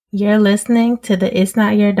You're listening to the It's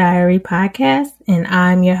Not Your Diary podcast, and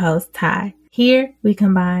I'm your host, Ty. Here, we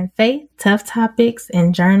combine faith, tough topics,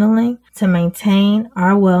 and journaling to maintain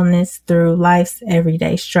our wellness through life's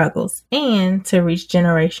everyday struggles and to reach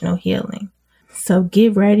generational healing. So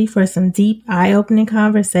get ready for some deep, eye-opening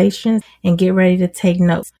conversations and get ready to take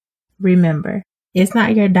notes. Remember, it's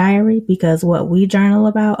not your diary because what we journal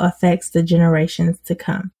about affects the generations to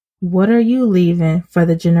come. What are you leaving for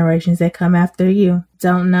the generations that come after you?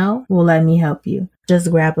 Don't know? Well, let me help you.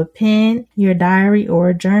 Just grab a pen, your diary, or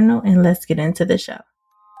a journal, and let's get into the show.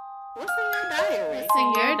 What's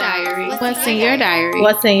in your diary? What's in your diary?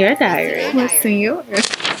 What's in your diary? What's in your diary?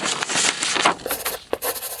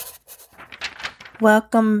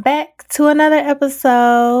 Welcome back to another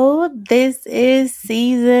episode. This is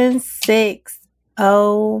season 6.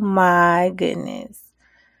 Oh my goodness.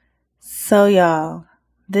 So y'all,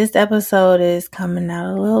 this episode is coming out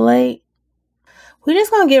a little late. We're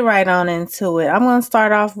just going to get right on into it. I'm going to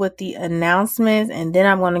start off with the announcements and then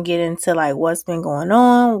I'm going to get into like what's been going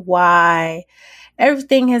on, why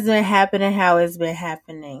everything has been happening, how it's been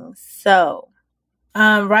happening. So,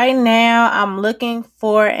 right now I'm looking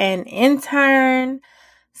for an intern.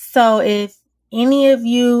 So if any of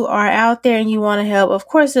you are out there and you want to help, of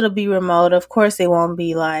course it'll be remote. Of course it won't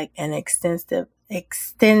be like an extensive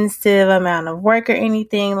amount of work or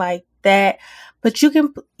anything like that. But you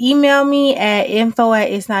can email me at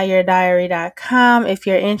info@itsnotyourdiary.com if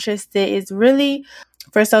you're interested. It's really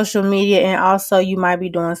for social media, and also you might be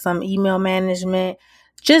doing some email management,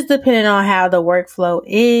 just depending on how the workflow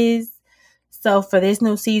is. So for this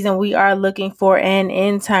new season, we are looking for an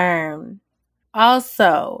intern.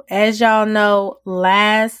 Also, as y'all know,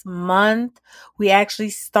 last month, we actually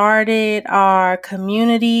started our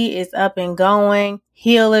community. It's up and going.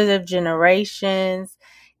 Healers of Generations.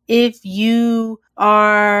 If you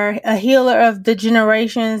are a healer of the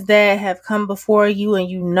generations that have come before you and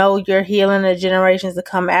you know you're healing the generations that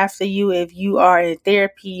come after you, if you are in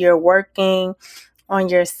therapy, you're working on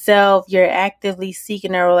yourself, you're actively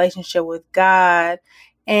seeking a relationship with God,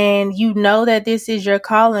 and you know that this is your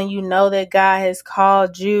calling, you know that God has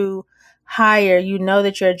called you higher, you know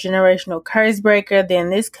that you're a generational curse breaker, then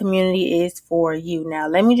this community is for you. Now,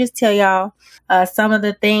 let me just tell y'all some of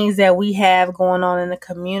the things that we have going on in the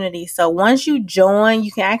community. So once you join,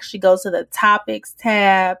 you can actually go to the topics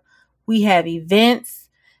tab. We have events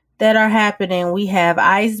that are happening. We have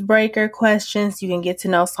icebreaker questions. You can get to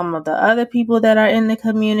know some of the other people that are in the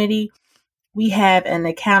community. We have an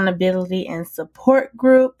accountability and support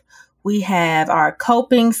group. We have our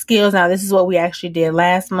coping skills. Now, this is what we actually did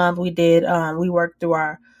last month. We worked through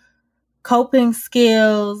our coping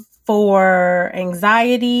skills for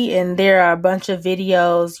anxiety, and there are a bunch of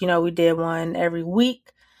videos. We did one every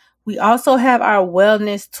week. We also have our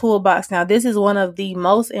wellness toolbox. Now, this is one of the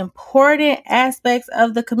most important aspects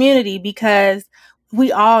of the community because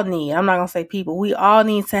we all need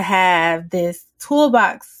to have this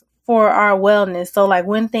toolbox for our wellness. So like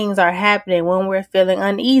when things are happening, when we're feeling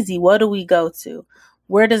uneasy, what do we go to?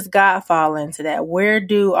 Where does God fall into that? Where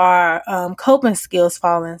do our coping skills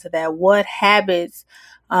fall into that? What habits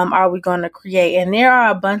are we going to create? And there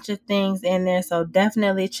are a bunch of things in there, so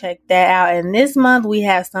definitely check that out. And this month we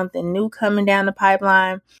have something new coming down the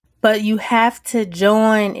pipeline, but you have to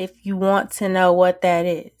join if you want to know what that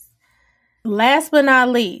is. Last but not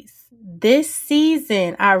least, this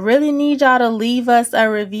season, I really need y'all to leave us a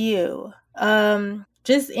review.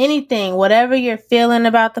 Just anything, whatever you're feeling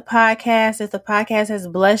about the podcast. If the podcast has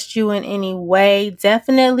blessed you in any way,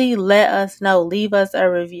 definitely let us know. Leave us a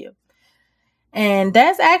review. And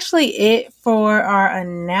that's actually it for our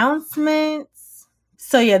announcements.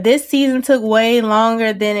 So yeah, this season took way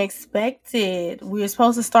longer than expected. We were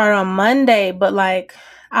supposed to start on Monday, but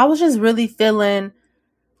I was just really feeling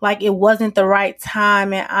like it wasn't the right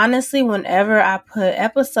time. And honestly, whenever I put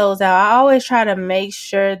episodes out, I always try to make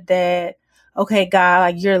sure that, okay,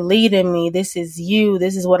 God, you're leading me. This is you.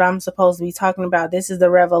 This is what I'm supposed to be talking about. This is the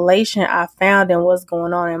revelation I found in what's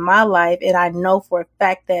going on in my life. And I know for a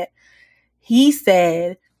fact that He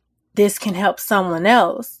said this can help someone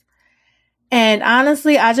else. And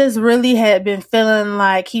honestly, I just really had been feeling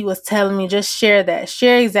like He was telling me, just share that.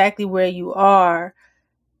 Share exactly where you are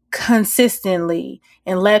consistently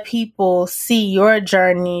and let people see your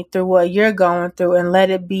journey through what you're going through and let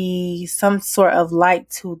it be some sort of light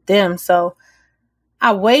to them. So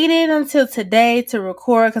I waited until today to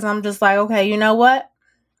record because I'm just like, okay, you know what?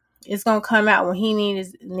 It's going to come out when He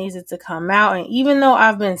needs it to come out. And even though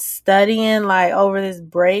I've been studying over this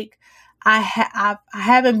break, I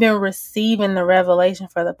haven't been receiving the revelation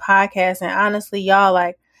for the podcast. And honestly, y'all,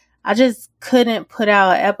 I just couldn't put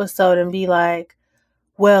out an episode and be like,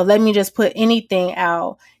 well, let me just put anything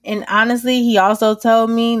out. And honestly, he also told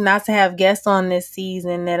me not to have guests on this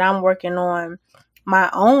season, that I'm working on my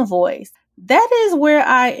own voice. That is where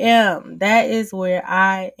I am. That is where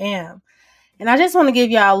I am. And I just want to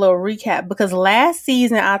give y'all a little recap, because last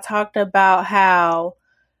season I talked about how,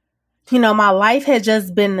 my life had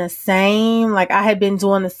just been the same. Like, I had been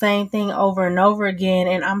doing the same thing over and over again.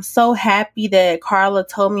 And I'm so happy that Carla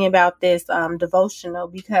told me about this devotional,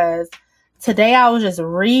 because today I was just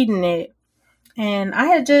reading it and I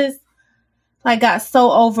had just got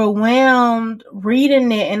so overwhelmed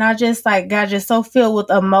reading it, and I just got just so filled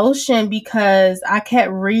with emotion, because I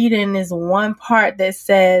kept reading this one part that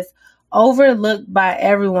says, overlooked by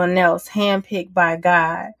everyone else, handpicked by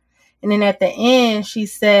God. And then at the end, she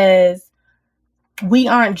says, we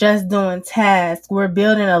aren't just doing tasks, we're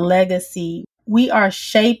building a legacy. We are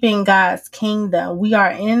shaping God's kingdom. We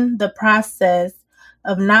are in the process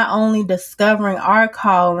of not only discovering our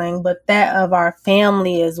calling, but that of our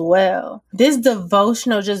family as well. This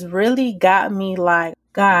devotional just really got me like,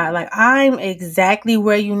 God, I'm exactly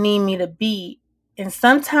where you need me to be. And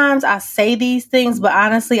sometimes I say these things, but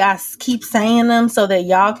honestly, I keep saying them so that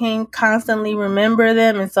y'all can constantly remember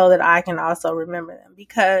them, and so that I can also remember them.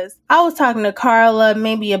 Because I was talking to Carla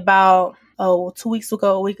maybe about, 2 weeks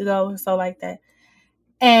ago, a week ago, or so like that.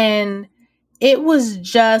 And it was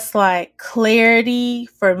just clarity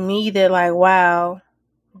for me that wow,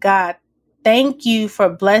 God, thank you for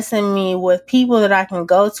blessing me with people that I can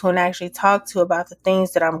go to and actually talk to about the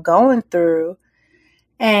things that I'm going through.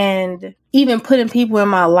 And even putting people in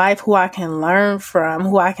my life who I can learn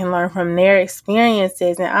from their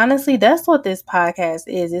experiences. And honestly, that's what this podcast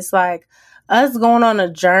is. It's us going on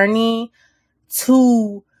a journey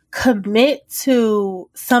to commit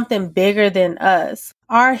to something bigger than us.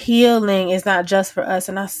 Our healing is not just for us.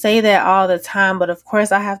 And I say that all the time, but of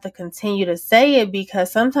course I have to continue to say it,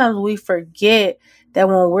 because sometimes we forget that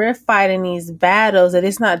when we're fighting these battles, that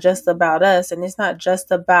it's not just about us, and it's not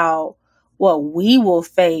just about what we will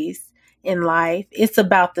face in life. It's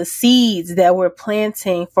about the seeds that we're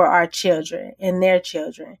planting for our children and their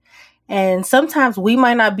children. And sometimes we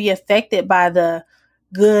might not be affected by the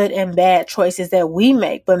good and bad choices that we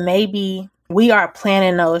make, but maybe we are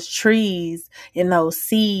planting those trees and those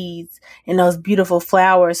seeds and those beautiful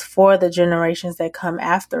flowers for the generations that come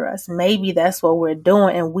after us. Maybe that's what we're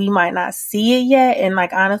doing, and we might not see it yet. And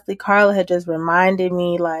honestly, Carla had just reminded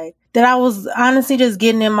me that I was honestly just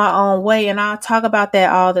getting in my own way. And I talk about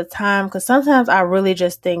that all the time, because sometimes I really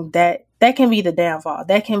just think that can be the downfall.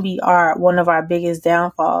 That can be one of our biggest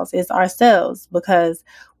downfalls, is ourselves, because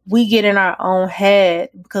we get in our own head,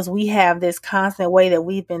 because we have this constant way that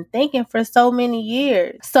we've been thinking for so many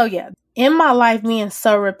years. So yeah, in my life being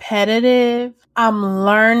so repetitive, I'm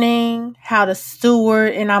learning how to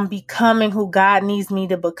steward, and I'm becoming who God needs me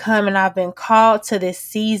to become. And I've been called to this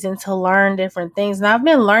season to learn different things. And I've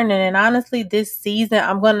been learning. And honestly, this season,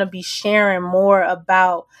 I'm going to be sharing more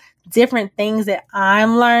about different things that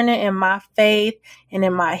I'm learning in my faith and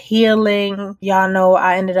in my healing. Y'all know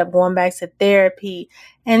I ended up going back to therapy,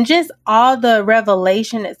 and just all the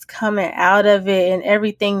revelation that's coming out of it and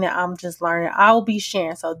everything that I'm just learning, I will be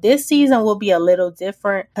sharing. So this season will be a little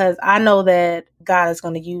different, because I know that God is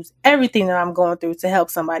going to use everything that I'm going through to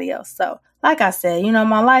help somebody else. So like I said,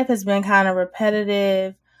 my life has been kind of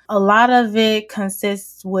repetitive. A lot of it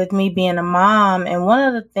consists with me being a mom. And one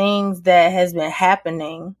of the things that has been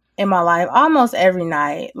happening in my life almost every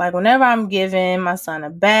night, whenever I'm giving my son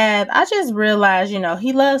a bath, I just realized,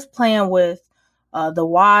 he loves playing with the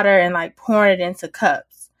water and pouring it into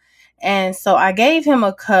cups. And so I gave him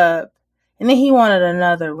a cup, and then he wanted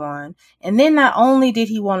another one. And then not only did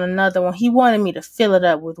he want another one, he wanted me to fill it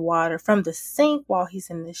up with water from the sink while he's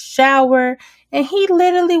in the shower. And he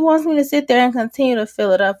literally wants me to sit there and continue to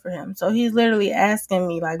fill it up for him. So he's literally asking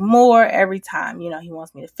me more every time. He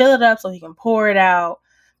wants me to fill it up so he can pour it out,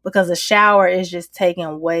 because the shower is just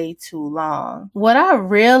taking way too long. What I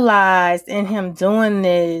realized in him doing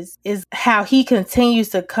this is how he continues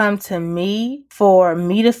to come to me for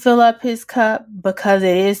me to fill up his cup, because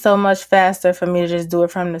it is so much faster for me to just do it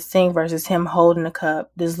from the sink versus him holding the cup,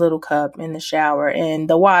 this little cup in the shower, and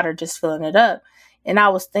the water just filling it up. And I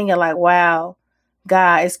was thinking wow,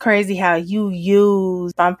 God, it's crazy how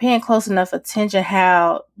I'm paying close enough attention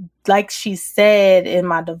how, like she said in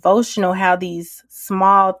my devotional, how these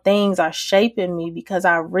small things are shaping me, because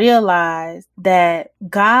I realized that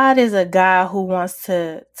God is a God who wants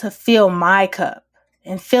to fill my cup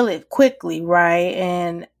and fill it quickly, right?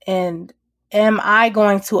 And am I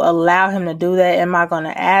going to allow him to do that? Am I going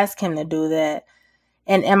to ask him to do that?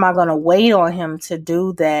 And am I going to wait on him to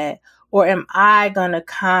do that? Or am I going to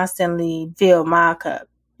constantly fill my cup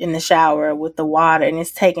in the shower with the water and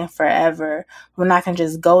it's taking forever when I can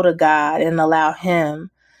just go to God and allow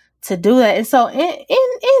him to do that? And so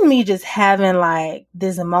in me just having like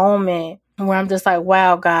this moment where I'm just like,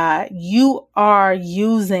 wow, God, you are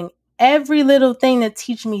using every little thing to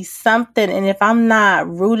teach me something. And if I'm not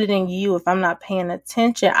rooted in you, if I'm not paying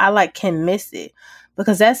attention, I like can miss it.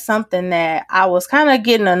 Because that's something that I was kind of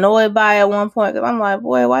getting annoyed by at one point. Because I'm like,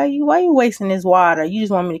 boy, why you wasting this water? You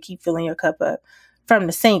just want me to keep filling your cup up from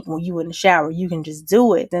the sink when you in the shower. You can just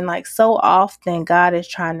do it. And like so often God is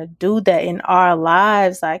trying to do that in our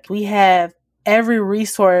lives. Like we have every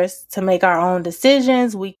resource to make our own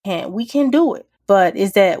decisions. We can do it. But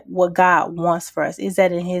is that what God wants for us? Is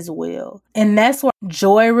that in his will? And that's where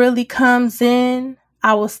joy really comes in.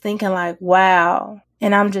 I was thinking like, wow.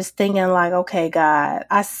 And I'm just thinking like, okay, God,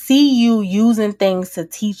 I see you using things to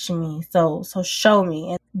teach me. So show me.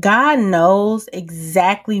 And God knows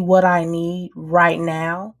exactly what I need right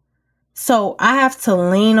now. So I have to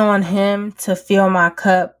lean on him to fill my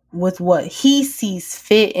cup with what he sees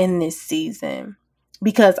fit in this season.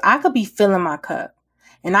 Because I could be filling my cup.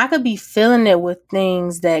 And I could be filling it with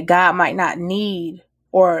things that God might not need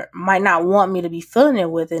or might not want me to be filling it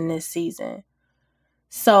with in this season.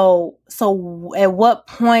 So at what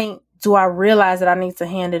point do I realize that I need to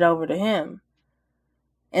hand it over to him?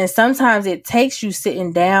 And sometimes it takes you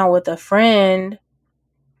sitting down with a friend,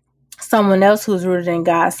 someone else who's rooted in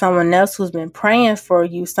God, someone else who's been praying for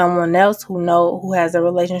you, someone else who has a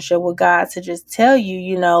relationship with God to just tell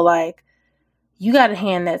you, like, you got to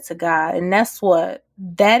hand that to God. And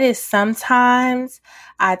that is sometimes,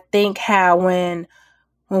 I think, how when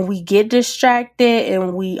we get distracted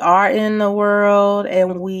and we are in the world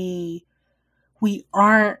and we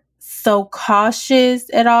aren't so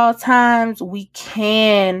cautious at all times, we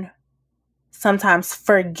can sometimes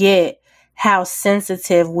forget how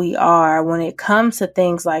sensitive we are when it comes to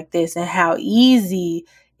things like this and how easy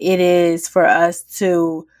it is for us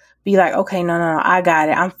to be like, okay, no, I got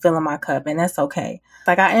it. I'm filling my cup and that's okay.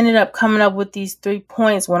 Like I ended up coming up with these 3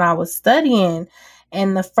 points when I was studying.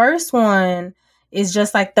 And the first one is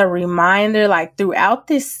just like the reminder, like throughout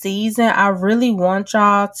this season, I really want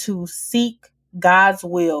y'all to seek God's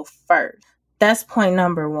will first. That's point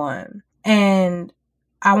number 1. And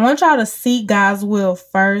I want y'all to seek God's will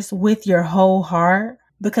first with your whole heart,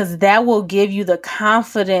 because that will give you the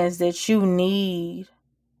confidence that you need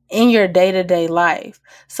in your day-to-day life.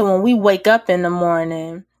 So when we wake up in the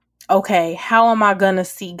morning, okay, how am I going to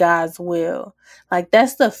see God's will? Like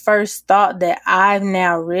that's the first thought that I've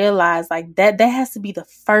now realized, like that has to be the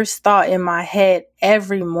first thought in my head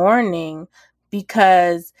every morning,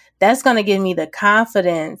 because that's going to give me the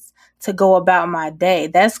confidence to go about my day.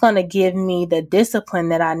 That's going to give me the discipline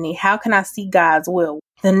that I need. How can I see God's will?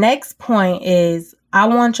 The next point is I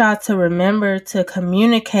want y'all to remember to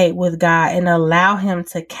communicate with God and allow him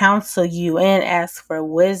to counsel you and ask for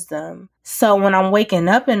wisdom. So when I'm waking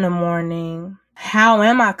up in the morning, how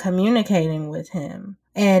am I communicating with him?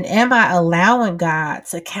 And am I allowing God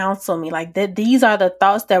to counsel me? Like that, these are the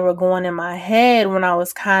thoughts that were going in my head when I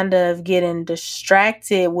was kind of getting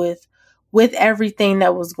distracted with everything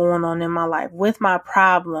that was going on in my life, with my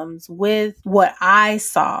problems, with what I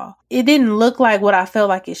saw. It didn't look like what I felt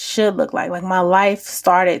like it should look like. Like my life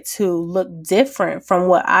started to look different from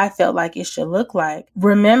what I felt like it should look like.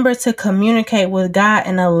 Remember to communicate with God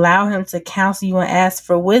and allow him to counsel you and ask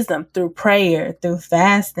for wisdom through prayer, through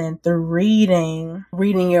fasting, through reading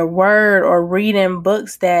your word, or reading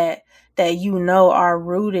books that are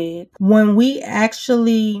rooted. When we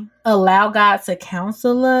actually allow God to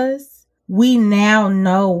counsel us, we now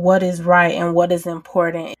know what is right and what is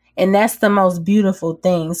important. And that's the most beautiful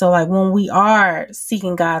thing. So like when we are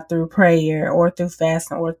seeking God through prayer or through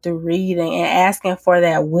fasting or through reading and asking for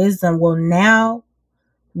that wisdom, well, now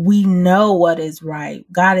we know what is right.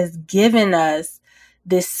 God has given us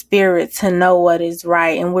this spirit to know what is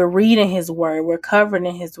right. And we're reading his word. We're covered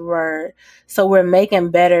in his word. So we're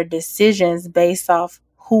making better decisions based off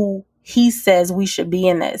who he says we should be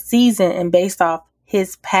in that season and based off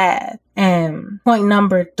his path. And point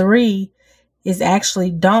number 3 is actually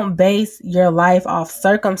don't base your life off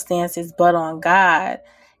circumstances, but on God.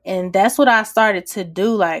 And that's what I started to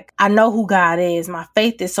do. Like, I know who God is. My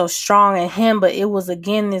faith is so strong in him, but it was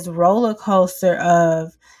again this roller coaster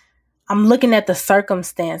of I'm looking at the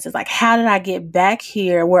circumstances. Like, how did I get back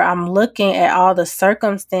here where I'm looking at all the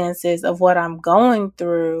circumstances of what I'm going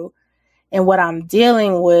through and what I'm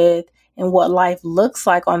dealing with and what life looks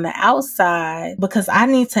like on the outside, because I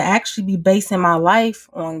need to actually be basing my life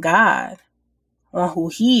on God, on who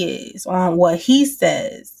he is, on what he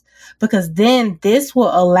says. because then this will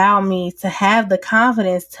allow me to have the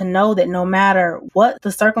confidence to know that no matter what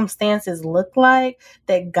the circumstances look like,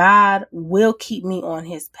 that God will keep me on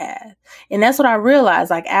his path. And that's what I realized.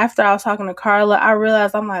 Like after I was talking to Carla, I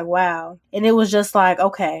realized I'm like, wow. And it was just like,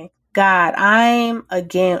 okay, God, I'm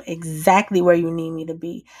again exactly where you need me to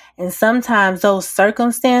be. And sometimes those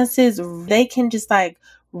circumstances, they can just like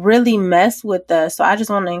really mess with us. So I just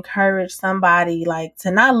want to encourage somebody like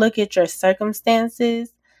to not look at your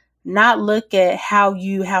circumstances, not look at how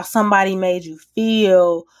somebody made you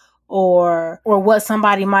feel or what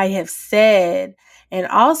somebody might have said. And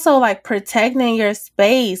also like protecting your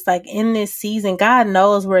space, like in this season, God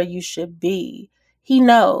knows where you should be. He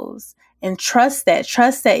knows. And trust that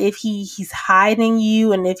if he's hiding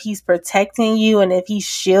you and if he's protecting you and if he's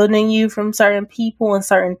shielding you from certain people and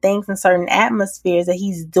certain things and certain atmospheres, that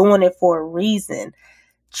he's doing it for a reason.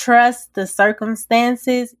 Trust the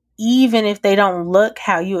circumstances, even if they don't look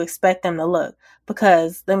how you expect them to look.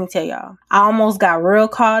 Because let me tell y'all, I almost got real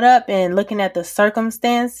caught up in looking at the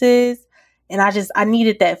circumstances. And I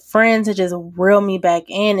needed that friend to just reel me back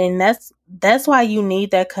in. And that's why you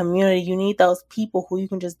need that community. You need those people who you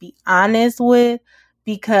can just be honest with,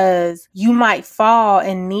 because you might fall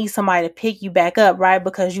and need somebody to pick you back up, right?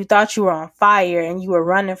 Because you thought you were on fire and you were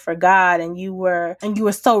running for God and you were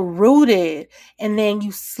so rooted, and then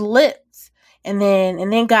you slipped. And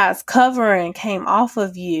then God's covering came off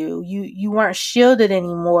of you. You weren't shielded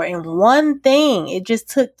anymore. And it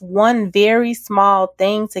just took one very small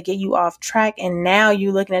thing to get you off track. And now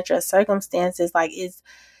you're looking at your circumstances like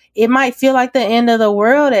it might feel like the end of the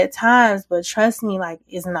world at times, but trust me, like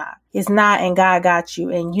it's not. It's not, and God got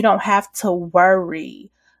you. And you don't have to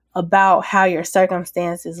worry about how your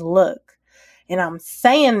circumstances look. And I'm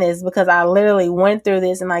saying this because I literally went through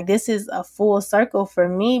this, and like this is a full circle for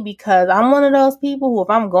me, because I'm one of those people who, if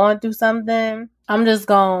I'm going through something, I'm just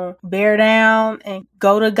going to bear down and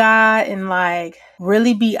go to God and like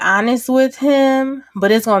really be honest with him.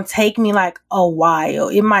 But it's going to take me like a while.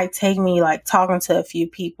 It might take me like talking to a few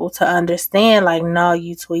people to understand like, no,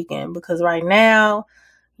 you tweaking, because right now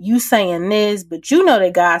you saying this, but you know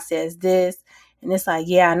that God says this. And it's like,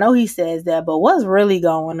 yeah, I know he says that, but what's really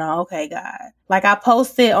going on? Okay, God. Like I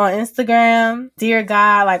posted on Instagram, dear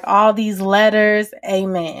God, like all these letters,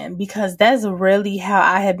 amen. Because that's really how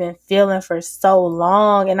I had been feeling for so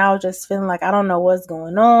long. And I was just feeling like, I don't know what's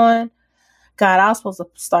going on. God, I was supposed to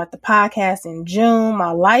start the podcast in June.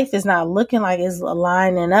 My life is not looking like it's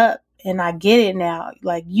aligning up. And I get it now.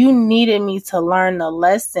 Like you needed me to learn the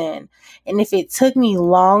lesson. And if it took me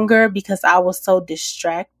longer because I was so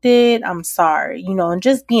distracted, I'm sorry, and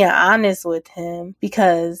just being honest with him,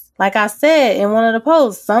 because like I said in one of the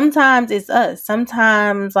posts, sometimes it's us.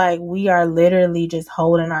 Sometimes like we are literally just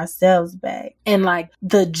holding ourselves back. And like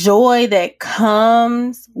the joy that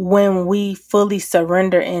comes when we fully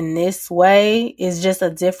surrender in this way is just a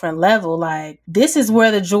different level. Like this is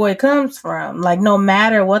where the joy comes from. Like no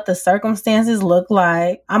matter what the circumstances look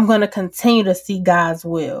like, I'm going to continue to see God's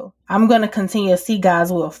will. I'm going to continue to see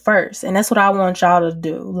God's will first. And that's what I want y'all to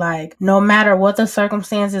do. Like, no matter what the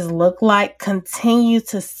circumstances look like, continue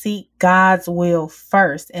to seek God's will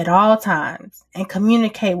first at all times and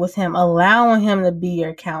communicate with him, allowing him to be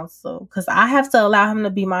your counsel. Because I have to allow him to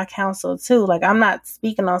be my counsel too. Like, I'm not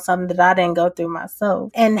speaking on something that I didn't go through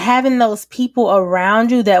myself. And having those people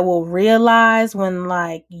around you that will realize when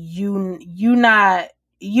like you're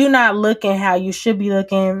not looking how you should be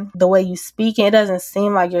looking, the way you speaking, it doesn't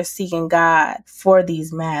seem like you're seeking God for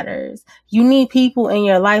these matters. You need people in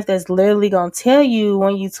your life that's literally going to tell you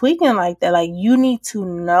when you tweaking like that. Like you need to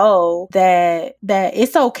know that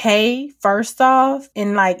it's okay, first off,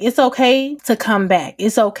 and like it's okay to come back.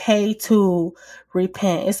 It's okay to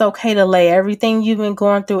repent. It's okay to lay everything you've been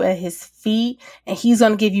going through at his feet, and he's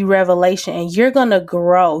going to give you revelation, and you're going to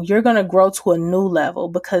grow. You're going to grow to a new level,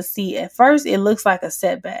 because see, at first it looks like a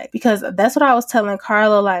setback, because that's what I was telling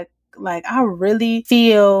Carla, like I really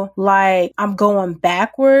feel like I'm going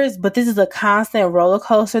backwards, but this is a constant roller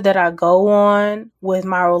coaster that I go on with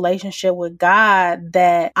my relationship with God,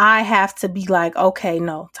 that I have to be like, okay,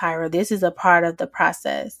 no, Tyra, this is a part of the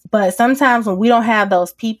process. But sometimes when we don't have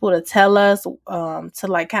those people to tell us, to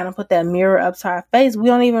like kind of put that mirror up to our face, we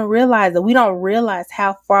don't even realize that. We don't realize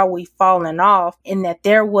how far we've fallen off, and that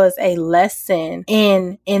there was a lesson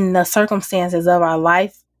in the circumstances of our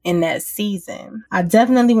life in that season. I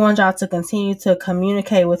definitely want y'all to continue to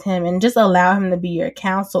communicate with him and just allow him to be your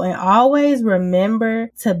counsel, and always remember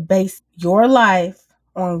to base your life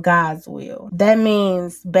on God's will. That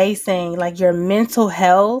means basing like your mental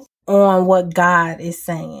health on what God is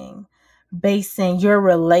saying, basing your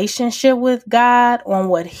relationship with God on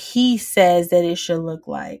what he says that it should look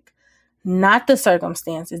like, not the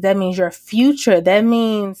circumstances. That means your future. That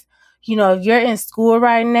means, if you're in school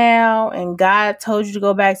right now and God told you to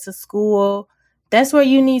go back to school, that's where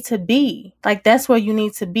you need to be. Like, that's where you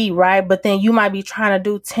need to be, right? But then you might be trying to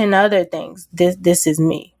do 10 other things. This is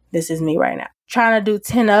me. This is me right now. Trying to do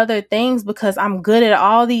 10 other things because I'm good at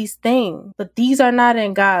all these things, but these are not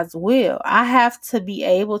in God's will. I have to be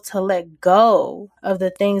able to let go of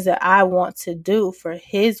the things that I want to do for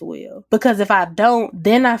His will. Because if I don't,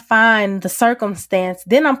 then I find the circumstance,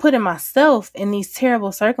 then I'm putting myself in these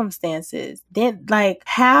terrible circumstances. Then, like,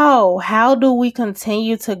 how do we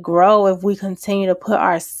continue to grow if we continue to put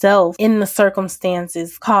ourselves in the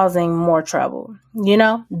circumstances causing more trouble?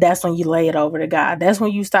 That's when you lay it over to God. That's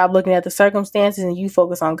when you stop looking at the circumstances and you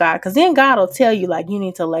focus on God. Because then God will tell you, like, you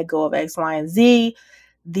need to let go of X, Y, and Z.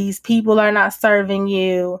 These people are not serving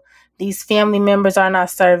you. These family members are not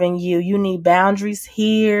serving you. You need boundaries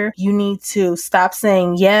here. You need to stop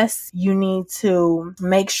saying yes. You need to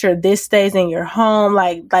make sure this stays in your home.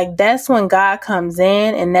 Like that's when God comes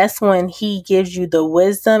in, and that's when He gives you the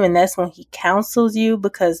wisdom, and that's when He counsels you,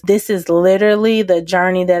 because this is literally the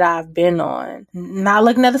journey that I've been on. Not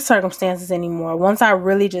looking at the circumstances anymore. Once I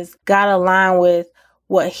really just got aligned with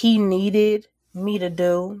what He needed me to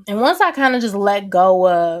do. And once I kind of just let go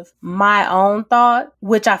of my own thought,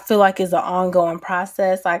 which I feel like is an ongoing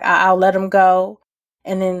process, like I'll let them go.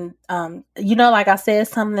 And then, like I said,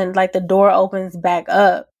 something like the door opens back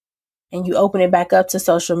up, and you open it back up to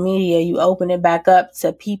social media. You open it back up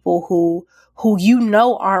to people who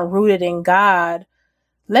aren't rooted in God.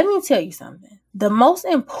 Let me tell you something. The most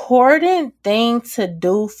important thing to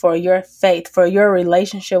do for your faith, for your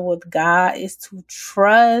relationship with God, is to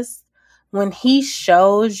trust when He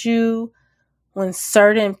shows you when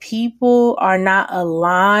certain people are not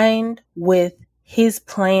aligned with His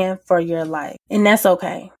plan for your life. And that's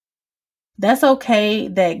okay. That's okay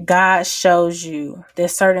that God shows you that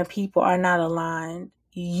certain people are not aligned.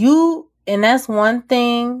 And that's one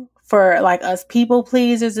thing for like us people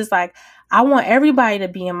pleasers. It's like, I want everybody to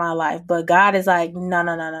be in my life, but God is like,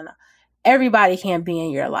 no. Everybody can't be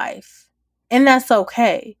in your life. And that's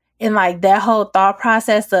okay. And like that whole thought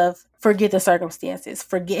process of forget the circumstances,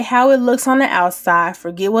 forget how it looks on the outside,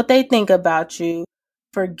 forget what they think about you,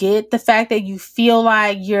 forget the fact that you feel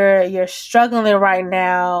like you're struggling right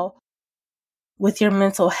now with your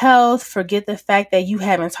mental health, forget the fact that you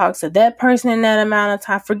haven't talked to that person in that amount of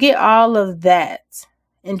time, forget all of that.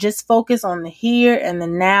 And just focus on the here and the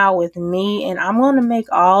now with me. And I'm going to make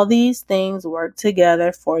all these things work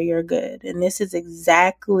together for your good. And this is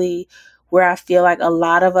exactly where I feel like a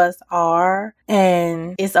lot of us are.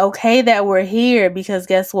 And it's okay that we're here, because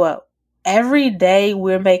guess what? Every day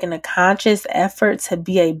we're making a conscious effort to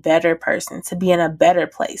be a better person, to be in a better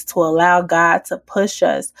place, to allow God to push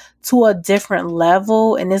us to a different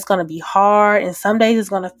level. And it's going to be hard. And some days it's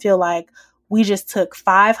going to feel like we just took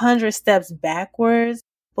 500 steps backwards.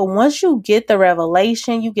 But once you get the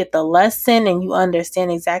revelation, you get the lesson, and you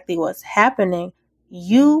understand exactly what's happening,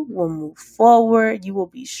 you will move forward. You will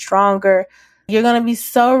be stronger. You're going to be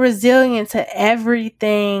so resilient to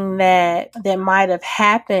everything that might have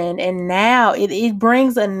happened. And now it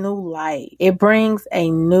brings a new light. It brings a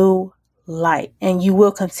new light. And you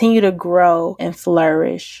will continue to grow and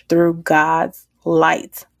flourish through God's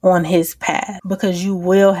light on His path, because you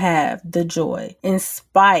will have the joy in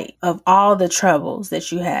spite of all the troubles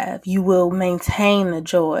that you have. You will maintain the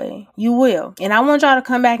joy. You will. And I want y'all to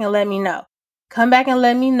come back and let me know. Come back and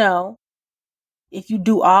let me know if you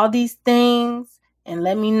do all these things, and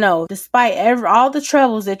let me know, despite all the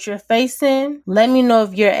troubles that you're facing, let me know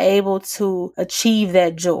if you're able to achieve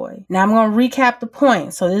that joy. Now I'm going to recap the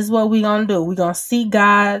point. So this is what we're going to do. We're going to seek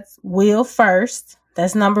God's will first.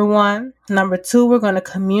 That's number one. Number two, we're going to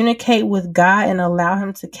communicate with God and allow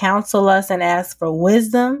Him to counsel us and ask for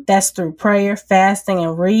wisdom. That's through prayer, fasting,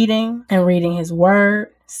 and reading His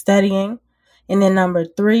word, studying. And then number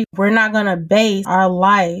three, we're not going to base our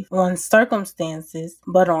life on circumstances,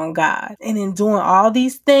 but on God. And in doing all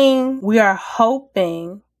these things, we are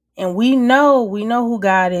hoping, and we know who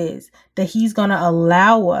God is, that He's going to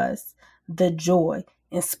allow us the joy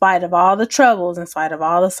in spite of all the troubles, in spite of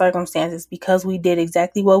all the circumstances, because we did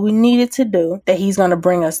exactly what we needed to do, that He's going to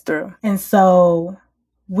bring us through. And so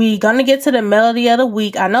we're going to get to the melody of the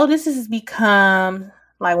week. I know this has become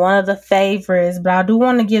like one of the favorites, but I do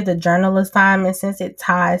want to give the journal assignment since it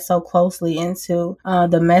ties so closely into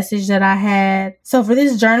the message that I had. So for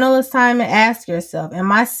this journal assignment, ask yourself,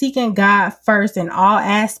 am I seeking God first in all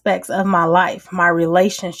aspects of my life, my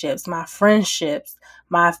relationships, my friendships,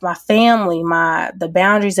 my family, the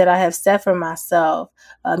boundaries that I have set for myself,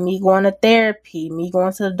 me going to therapy, me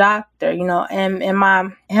going to the doctor, am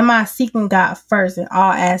I seeking God first in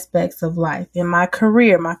all aspects of life, in my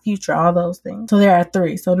career, my future, all those things. So there are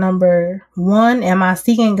 3. So number 1, am I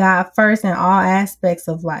seeking God first in all aspects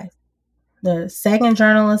of life? The second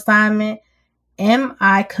journal assignment, am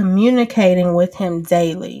I communicating with him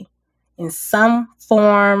daily in some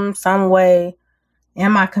form, some way?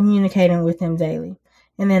 Am I communicating with him daily?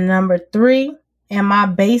 And then number 3, am I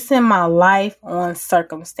basing my life on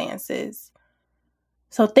circumstances?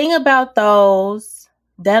 So think about those.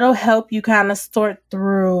 That'll help you kind of sort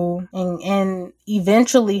through and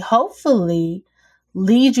eventually, hopefully,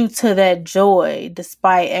 lead you to that joy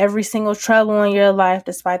despite every single trouble in your life,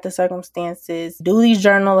 despite the circumstances. Do these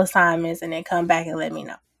journal assignments and then come back and let me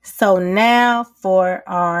know. So now for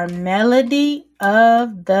our melody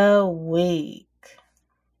of the week.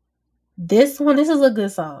 This is a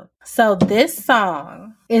good song. So this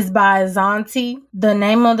song is by Zonti. The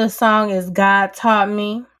name of the song is God Taught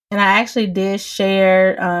Me. And I actually did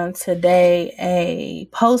share today a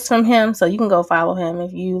post from him. So you can go follow him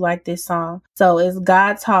if you like this song. So it's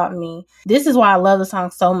God Taught Me. This is why I love the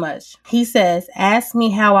song so much. He says, ask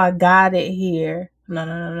me how I got it here.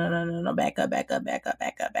 No. Back up.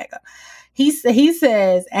 He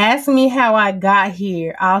says, ask me how I got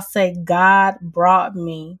here. I'll say God brought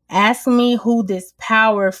me. Ask me who this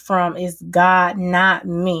power from is God, not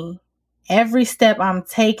me. Every step I'm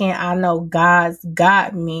taking, I know God's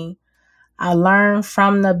got me. I learned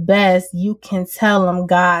from the best. You can tell them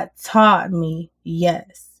God taught me.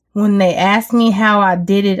 Yes. When they ask me how I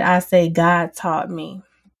did it, I say God taught me.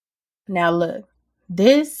 Now look,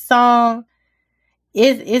 this song,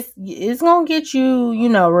 it's gonna get you,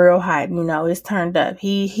 real hype. It's turned up.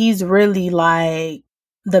 He's really like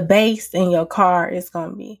the bass in your car is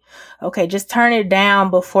gonna be okay. Just turn it down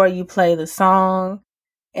before you play the song,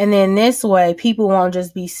 and then this way people won't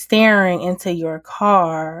just be staring into your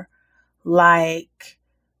car like,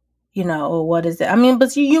 what is it? I mean,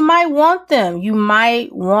 but you might want them. You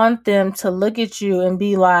might want them to look at you and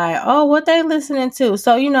be like, oh, what they listening to?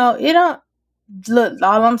 So it don't. Look,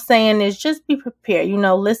 all I'm saying is just be prepared.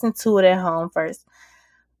 Listen to it at home first.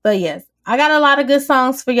 But yes, I got a lot of good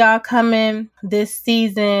songs for y'all coming this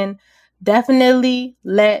season. Definitely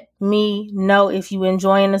let me know if you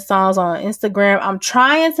enjoying the songs on Instagram. I'm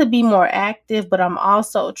trying to be more active, but I'm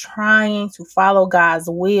also trying to follow God's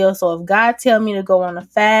will. So if God tell me to go on a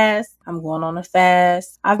fast, I'm going on a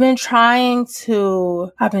fast. I've been trying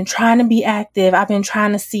to be active. I've been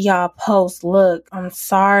trying to see y'all post. Look, I'm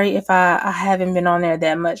sorry if I haven't been on there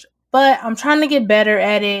that much, but I'm trying to get better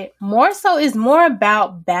at it. More so, it's more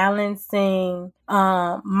about balancing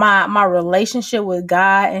my relationship with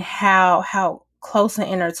God and how close and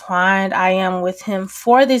intertwined I am with him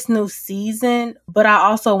for this new season. But I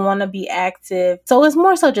also want to be active. So it's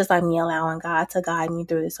more so just like me allowing God to guide me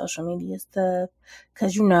through the social media stuff.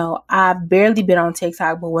 Because, I've barely been on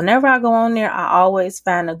TikTok, but whenever I go on there, I always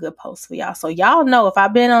find a good post for y'all. So y'all know if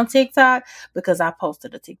I've been on TikTok because I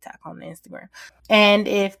posted a TikTok on the Instagram. And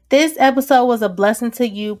if this episode was a blessing to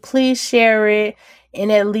you, please share it in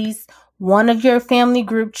at least one of your family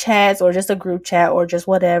group chats or just a group chat or just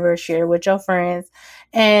whatever. Share with your friends.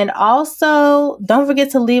 And also, don't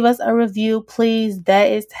forget to leave us a review, please.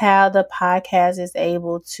 That is how the podcast is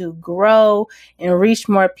able to grow and reach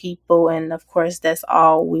more people. And of course, that's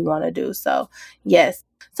all we want to do. So yes,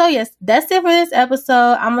 that's it for this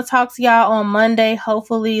episode. I'm going to talk to y'all on Monday.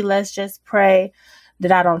 Hopefully, let's just pray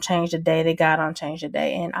that I don't change the day, that God don't change the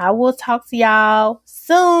day. And I will talk to y'all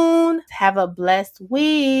soon. Have a blessed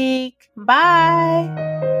week. Bye.